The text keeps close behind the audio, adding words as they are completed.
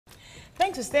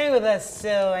Thanks for staying with us.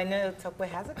 So I know Tokwe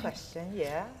has a question.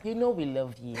 Yeah. You know we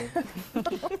love you,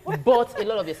 but a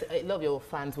lot of your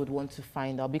fans would want to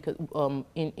find out because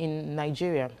in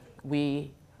Nigeria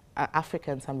we are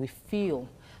Africans and we feel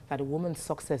that a woman's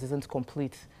success isn't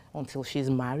complete until she's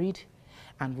married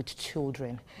and with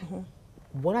children.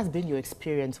 What has been your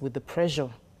experience with the pressure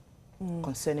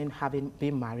concerning having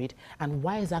been married, and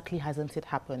why exactly hasn't it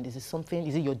happened? Is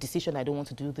it your decision, I don't want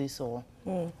to do this, or?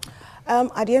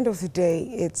 At the end of the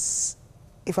day,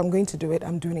 if I'm going to do it,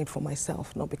 I'm doing it for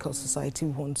myself, not because society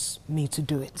wants me to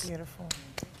do it. Beautiful.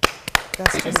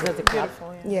 That's just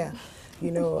beautiful. Yeah. You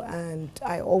know, and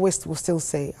I always will still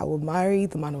say, I will marry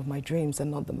the man of my dreams and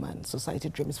not the man society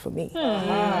dreams for me. You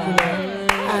know?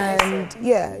 And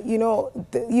yeah, you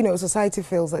know, society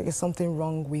feels like there's something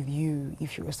wrong with you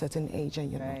if you're a certain age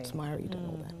and you're not married and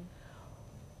all that.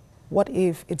 What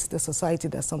if it's the society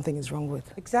that something is wrong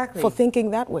with? Exactly. For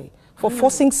thinking that way. For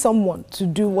forcing someone to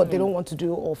do what they don't want to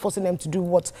do, or forcing them to do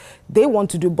what they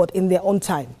want to do, but in their own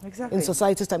time. Exactly. In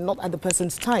society's time, not at the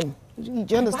person's time. Do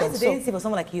you understand? Why is the dating for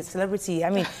someone like you, a celebrity?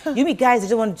 I mean, you meet guys that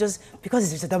don't want to just, because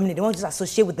it's Rita Dominic, they want to just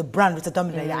associate with the brand Rita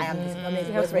Dominic. Like, I am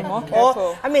Rita Dominic.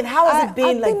 Or, I mean, how has it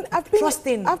been,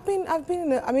 trusting? I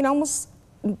almost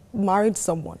married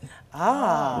someone.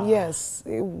 Yes,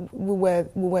 we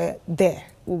were there.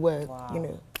 We were, you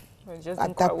know, it just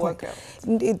at that point.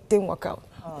 It didn't work out.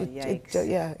 Oh,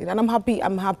 yeah, and I'm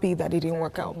happy that it didn't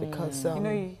work out because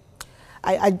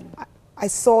I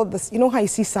saw this. You know how you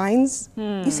see signs?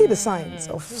 You see the signs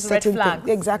of certain things.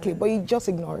 Exactly, but you just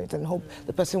ignore it and hope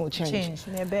the person will change.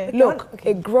 Look,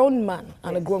 a grown man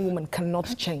and a grown woman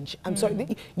cannot change. I'm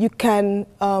sorry. You can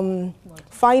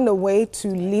find a way to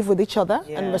live with each other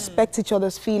and respect each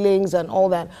other's feelings and all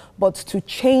that, but to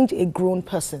change a grown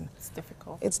person, It's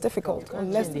difficult. It's difficult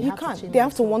unless you can't. They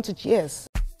have to want it. Yes.